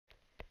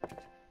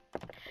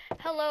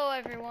Hello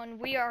everyone,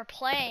 we are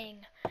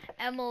playing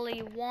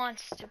Emily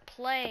Wants to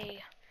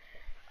Play.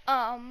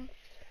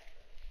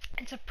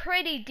 It's a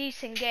pretty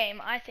decent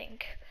game, I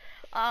think.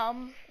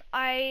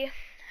 I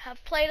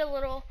have played a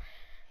little.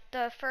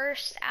 The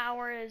first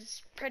hour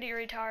is pretty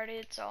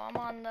retarded, so I'm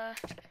on the...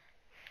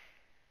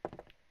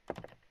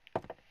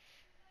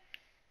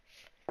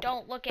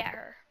 Don't look at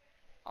her.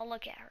 I'll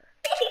look at her.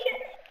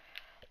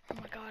 Oh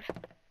my god.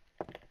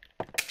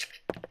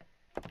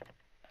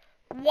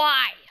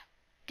 Why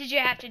did you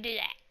have to do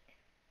that?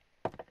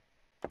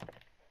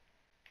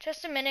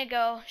 Just a minute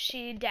ago,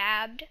 she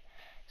dabbed,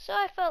 so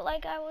I felt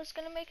like I was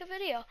gonna make a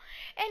video.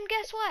 And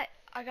guess what?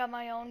 I got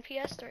my own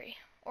PS3,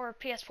 or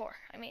PS4,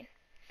 I mean.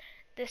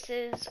 This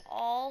is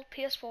all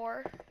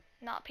PS4,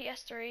 not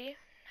PS3,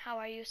 how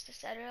I used to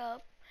set it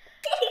up.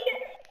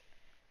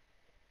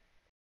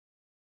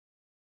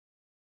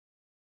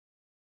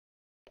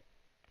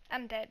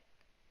 I'm dead.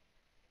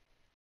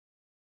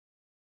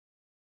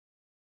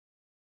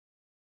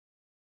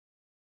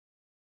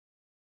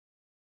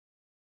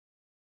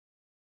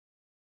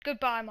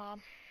 Goodbye,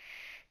 Mom.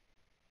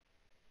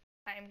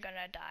 I'm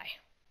gonna die.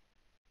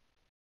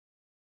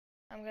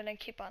 I'm gonna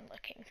keep on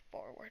looking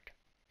forward.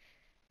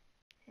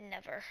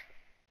 Never.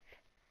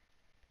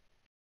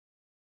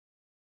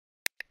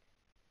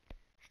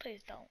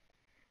 Please don't.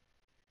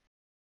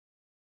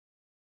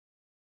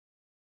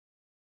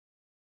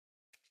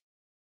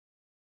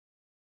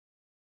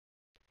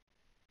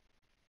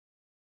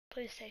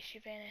 Please say she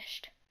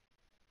vanished.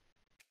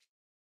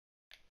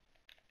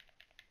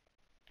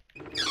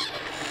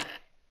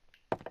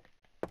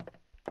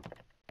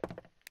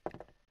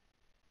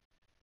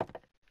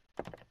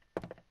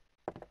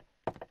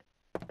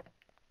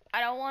 I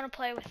don't want to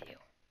play with you.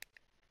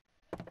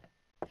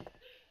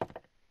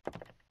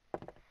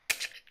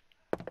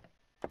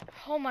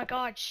 Oh my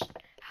god,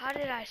 how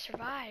did I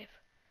survive?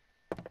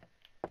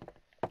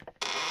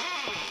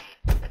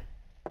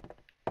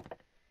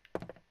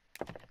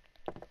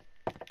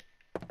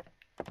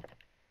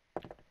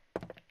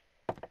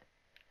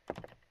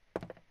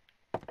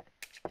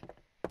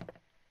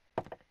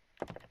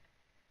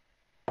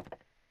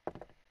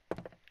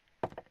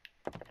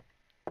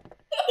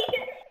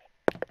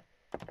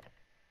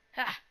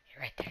 Ah,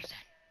 you're right there, son.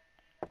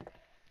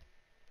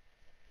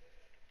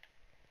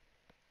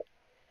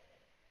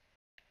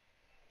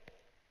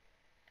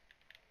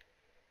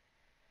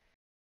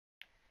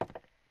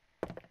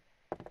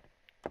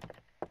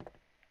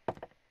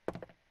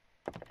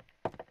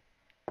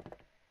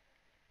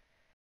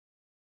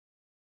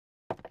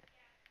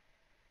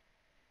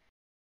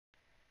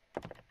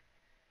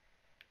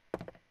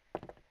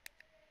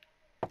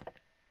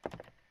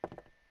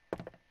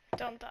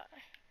 Don't die.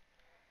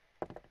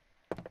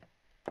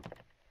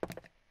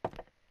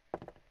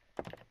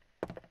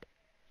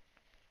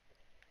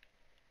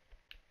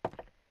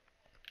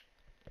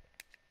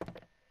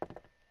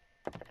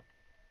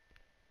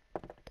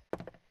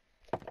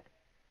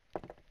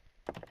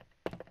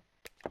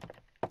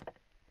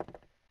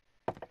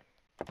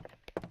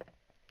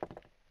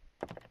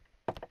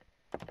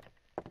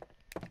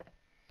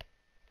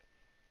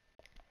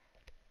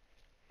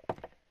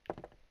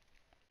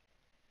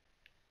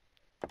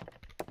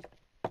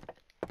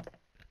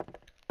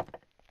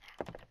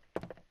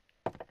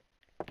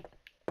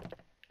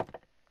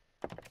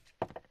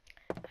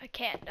 I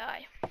can't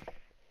die.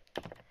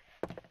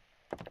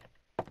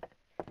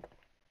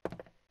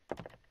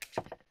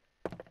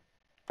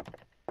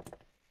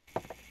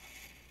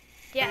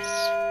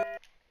 Yes.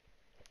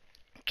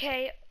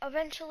 Okay,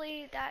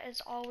 eventually that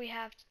is all we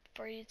have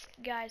for you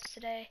guys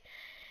today.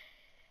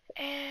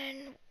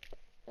 And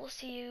we'll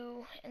see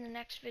you in the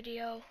next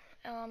video.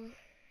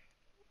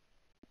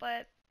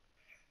 But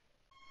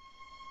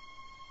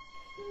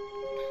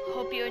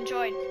hope you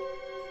enjoyed.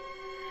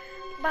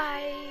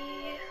 Bye.